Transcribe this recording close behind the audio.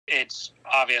It's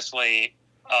obviously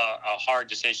a hard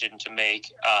decision to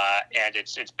make, and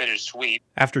it's bittersweet.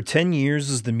 After 10 years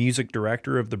as the music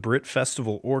director of the Britt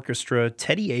Festival Orchestra,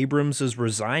 Teddy Abrams is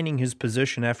resigning his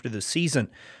position after the season.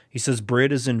 He says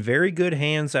Britt is in very good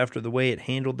hands after the way it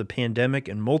handled the pandemic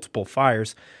and multiple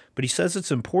fires, but he says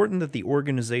it's important that the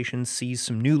organization sees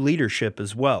some new leadership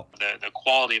as well. The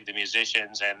quality of the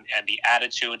musicians and the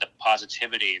attitude, the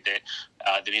positivity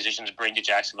that the musicians bring to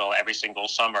Jacksonville every single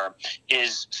summer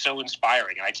is so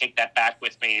inspiring. And I take that back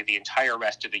with me the entire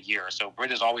rest of the year. So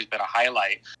Britt has always been a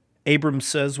highlight. Abrams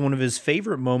says one of his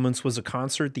favorite moments was a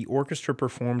concert the orchestra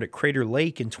performed at Crater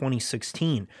Lake in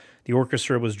 2016. The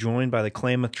orchestra was joined by the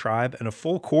Klamath Tribe and a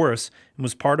full chorus and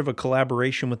was part of a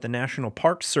collaboration with the National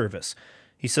Park Service.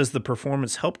 He says the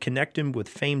performance helped connect him with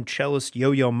famed cellist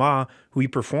Yo-Yo Ma, who he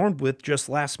performed with just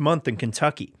last month in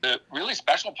Kentucky. The really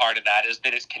special part of that is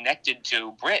that it's connected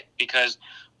to Britt, because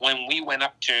when we went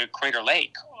up to Crater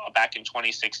Lake back in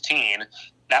 2016,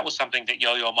 that was something that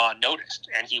Yo-Yo Ma noticed,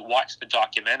 and he watched the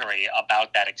documentary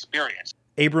about that experience.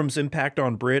 Abrams' impact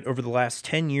on Britt over the last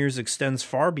 10 years extends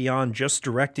far beyond just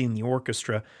directing the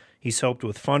orchestra. He's helped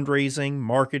with fundraising,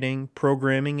 marketing,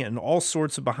 programming, and all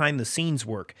sorts of behind-the-scenes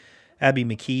work. Abby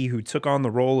McKee, who took on the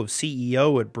role of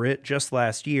CEO at Britt just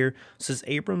last year, says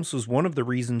Abrams was one of the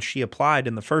reasons she applied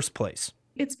in the first place.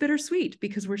 It's bittersweet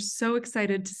because we're so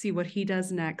excited to see what he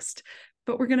does next,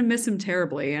 but we're going to miss him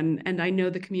terribly. And I know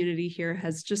the community here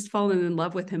has just fallen in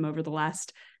love with him over the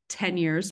last 10 years.